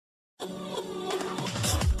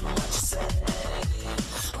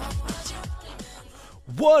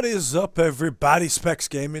What is up, everybody? SPAX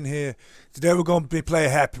Gaming here. Today we're going to be playing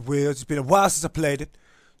Happy Wheels. It's been a while since I played it,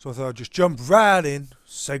 so I thought I'd just jump right in.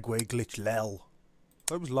 Segway glitch lol.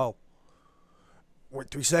 That was lol. Wait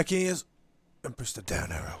 3 seconds and press the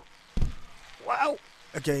down arrow. Wow.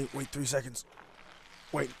 Again, wait 3 seconds.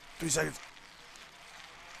 Wait 3 seconds.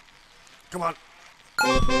 Come on.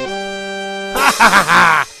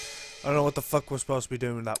 I don't know what the fuck we're supposed to be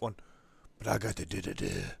doing in that one, but I got to do it.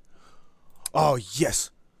 Oh, yes.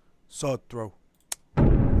 Sword throw.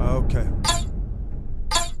 Okay.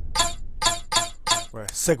 Right,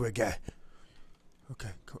 Segway guy. Okay,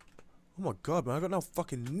 cool. Oh my god, man, I got no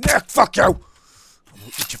fucking neck. Fuck you! I'm gonna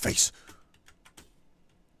eat your face.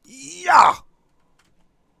 Yeah!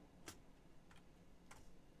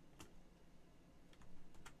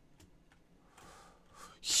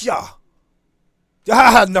 Yeah!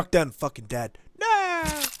 Ah, knocked down fucking dad. Nah!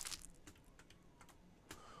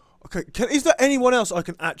 Okay, is there anyone else I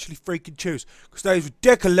can actually freaking choose? Because that is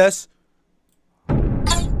ridiculous.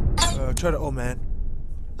 Try the old man.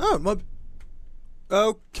 Oh, my...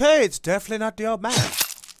 Okay, it's definitely not the old man.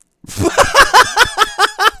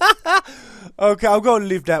 Okay, I'm going to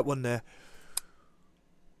leave that one there.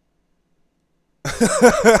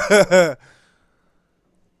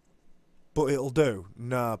 But it'll do.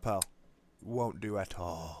 Nah, pal. Won't do at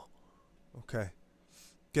all. Okay.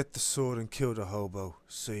 Get the sword and kill the hobo.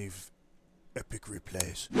 Save epic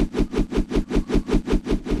replays.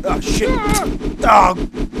 Oh shit! Oh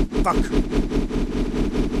fuck!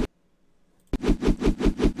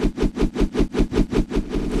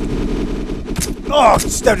 Oh,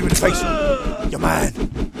 stabbed him in the face! Your man!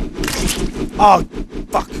 Oh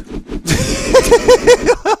fuck!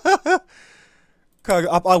 Okay,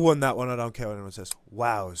 I won that one. I don't care what anyone says.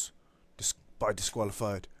 Wows! By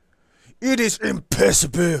disqualified. It is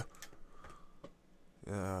impossible.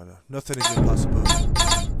 No, nothing is impossible.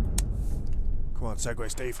 Come on,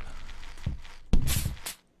 Segway Steve.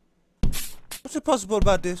 What's impossible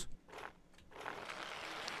about this?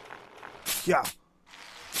 Yeah.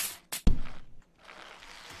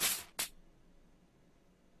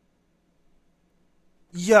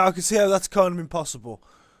 Yeah, I can see how that's kind of impossible.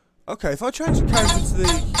 Okay, if I change the character to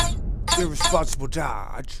the irresponsible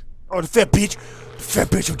judge. Oh, the fat bitch. The fat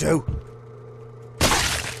bitch will do.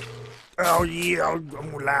 Oh yeah, I'm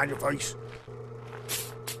gonna lie in your face.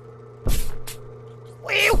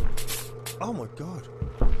 Whew. Oh my god.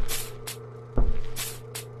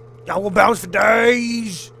 I will bounce for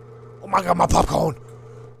days. Oh my god, my popcorn.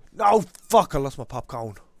 No, fuck, I lost my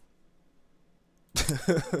popcorn.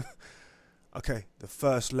 Okay, the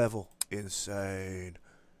first level. Insane.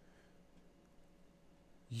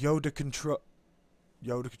 Yoda control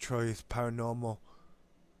is paranormal.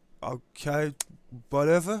 Okay,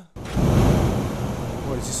 whatever.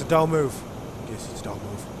 What is this, a down move? Yes, it's a down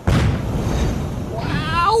move.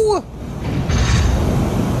 Wow!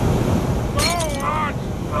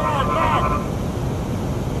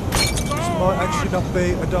 This might actually not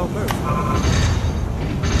be a down move.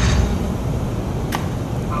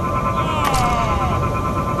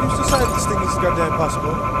 Who's to say this thing is goddamn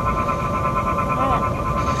possible?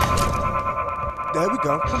 There we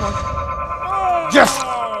go, come on. Yes!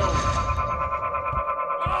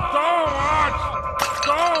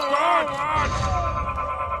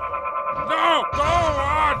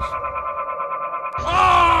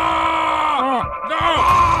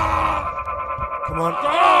 Come on.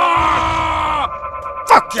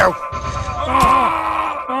 Fuck you!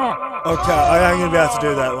 Okay, I ain't gonna be able to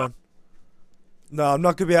do that one. No, I'm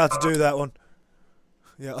not gonna be able to do that one.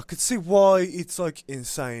 Yeah, I could see why it's like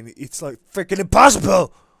insane. It's like freaking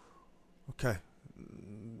impossible! Okay.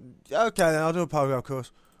 Okay, then I'll do a pogo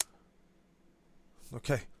course.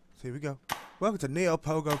 Okay, so here we go. Welcome to Neo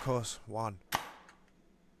Pogo Course 1.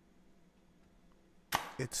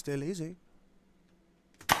 It's still easy.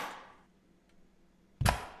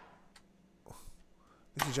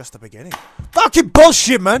 This is just the beginning. Fucking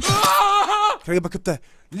bullshit, man! Can I get back up there?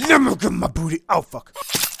 Let me get my booty. Oh, fuck.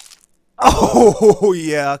 Oh,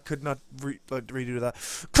 yeah, I could not redo that.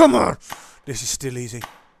 Come on! This is still easy.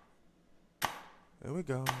 There we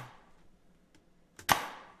go.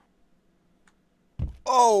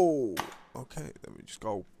 Oh! Okay, let me just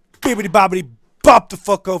go bibbity bobbity bop the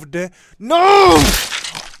fuck over there. No!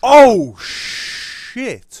 Oh,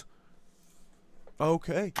 shit.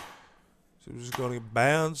 Okay. So we're just gonna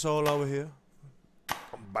bounce all over here.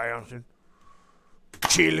 I'm bouncing.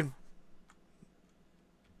 Chilling.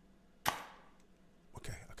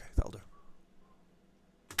 Okay, that'll do.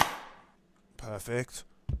 Perfect.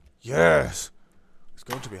 Yes! It's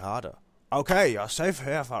going to be harder. Okay, you're safe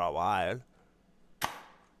here for a while.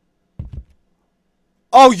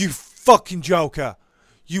 Oh, you fucking joker!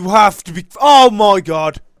 You have to be. Oh my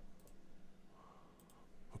god!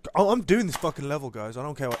 Oh, I'm doing this fucking level, guys. I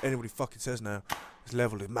don't care what anybody fucking says now. This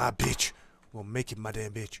level is my bitch. I'm gonna make it my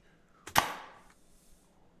damn bitch.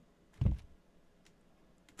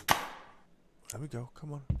 There we go.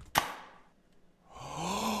 Come on.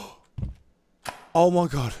 Oh my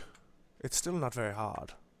god. It's still not very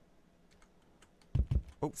hard.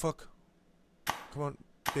 Oh, fuck. Come on.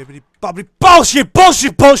 Bibbidi bobbidi. Bullshit!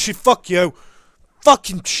 Bullshit! Bullshit! Fuck you!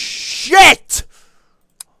 Fucking shit!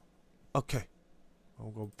 Okay.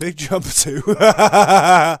 I'll go big jump too.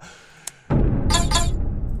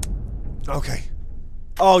 Okay.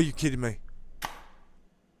 Oh, you kidding me?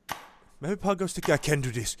 Maybe Pogo Sticky, I can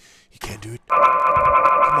do this. You can do it. Come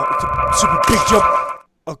on, it's a super big jump.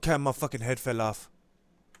 Okay, my fucking head fell off.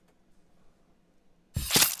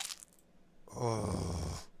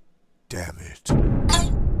 Oh, damn it.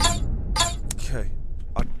 Okay,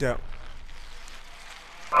 I doubt.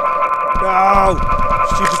 No!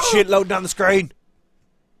 Stupid shit loading down the screen.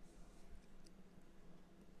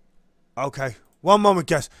 Okay, one moment,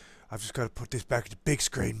 guys. I've just got to put this back into big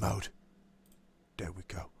screen mode. There we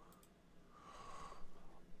go.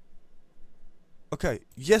 Okay,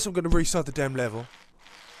 yes, I'm going to restart the damn level.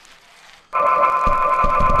 Come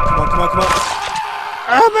on, come on, come on.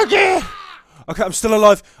 Oh my god! Okay, I'm still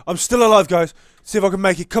alive. I'm still alive, guys. See if I can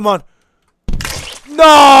make it. Come on.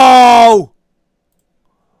 No!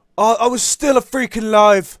 Oh, I was still a freaking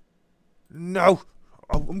alive. No.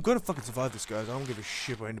 I'm going to fucking survive this, guys. I don't give a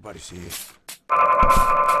shit what anybody sees.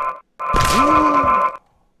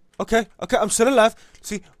 Okay, okay, I'm still alive.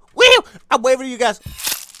 See, woo! I'm waving at you guys.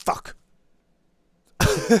 Fuck.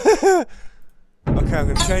 Okay, I'm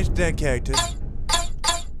gonna change the damn character.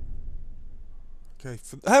 Okay,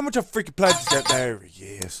 how much I freaking played this game? There he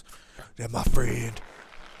is. They're my friend.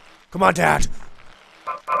 Come on, Dad.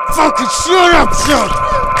 Fucking shut up, son!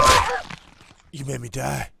 You made me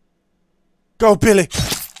die. Go, Billy.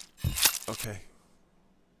 Okay.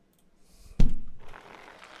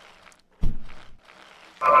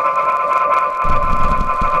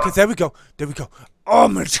 Okay, there we go. There we go. Oh,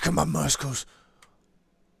 man, come on, muscles.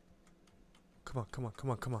 Come on, come on,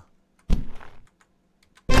 come on, come on.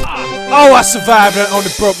 Oh, I survived and I only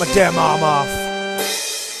broke my damn arm off.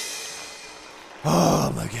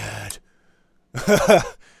 Oh, my God.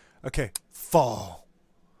 Okay, fall.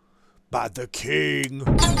 By the king.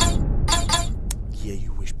 Yeah,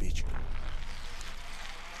 you wish, bitch.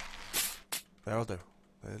 That'll do.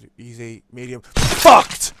 Easy, medium.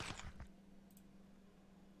 Fucked!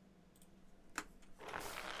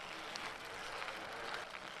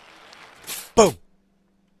 Boom!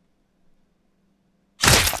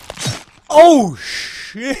 Oh,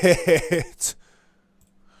 shit!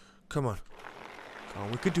 Come on. Come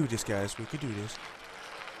on, we could do this, guys. We could do this.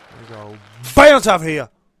 There we go. Bang on top here!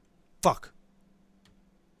 Fuck.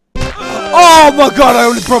 Oh my god, I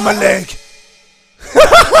only broke my leg!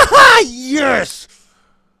 Yes!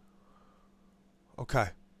 Okay.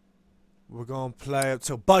 We're gonna play it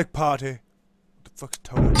till bike party. What the fuck's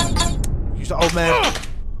total? Use the old man.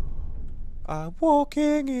 I'm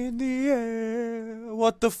walking in the air.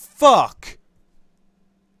 What the fuck?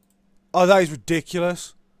 Oh, that is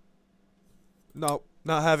ridiculous. No,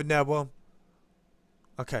 not having that one.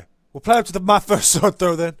 Okay. We'll play up to my first sword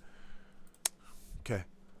throw then. Okay.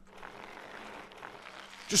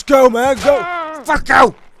 Just go, man, go! Fuck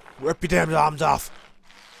go! Rip your damn arms off.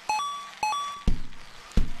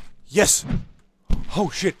 Yes! Oh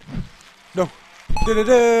shit! No!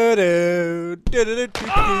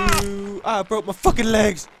 I broke my fucking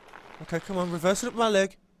legs! Okay, come on, reverse it up my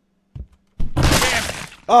leg.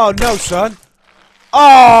 Oh no, son!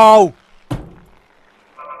 Oh!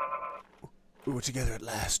 We were together at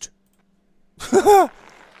last.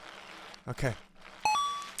 Okay.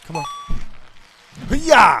 Come on.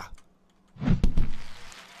 Yeah!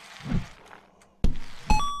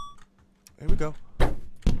 Here we go.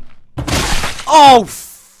 Oh!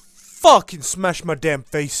 Fucking smashed my damn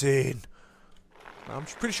face in. I'm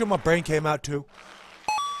pretty sure my brain came out too.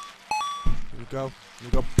 Here we go. Here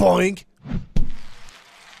we go. Boing!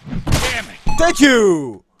 Damn it! Thank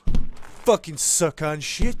you! Fucking suck on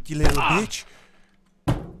shit, you little bitch.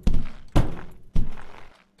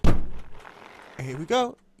 Here we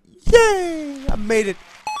go. Yay! I made it.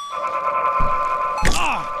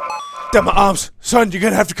 Damn my arms. Son, you're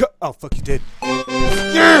gonna have to cut. Oh, fuck, you did.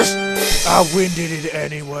 Yes! I winded it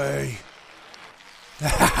anyway.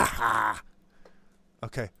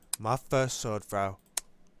 Okay, my first sword throw.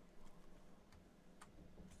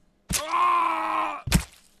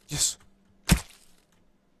 Yes.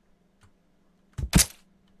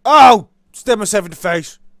 Oh! Stabbed myself in the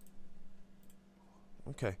face.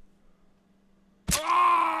 Okay.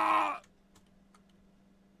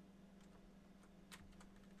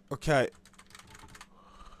 Okay.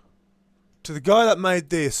 To the guy that made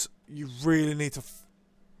this, you really need to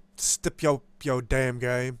step your damn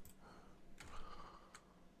game.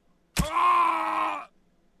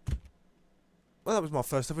 Well, that was my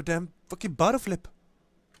first ever damn fucking bottle flip.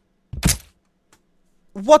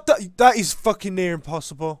 What the? That is fucking near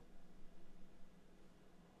impossible.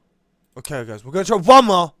 Okay, guys, we're gonna try one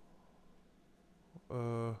more.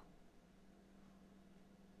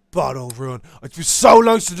 Bottle run. It's been so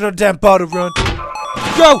long since I've done a damn bottle run.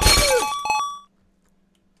 Go!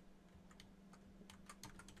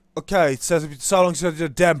 Okay, it says it's been so long since I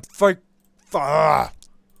did a damn fight. Oh,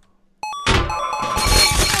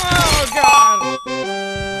 God!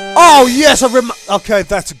 Oh, yes, I remember. Okay,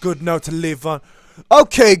 that's a good note to live on.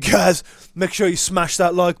 Okay, guys, make sure you smash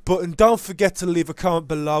that like button. Don't forget to leave a comment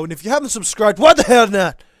below. And if you haven't subscribed, what the hell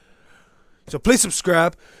not? So please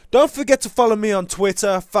subscribe. Don't forget to follow me on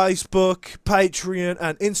Twitter, Facebook, Patreon,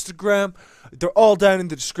 and Instagram. They're all down in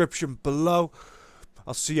the description below.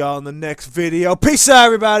 I'll see y'all in the next video. Peace out,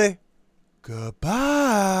 everybody.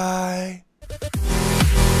 Goodbye.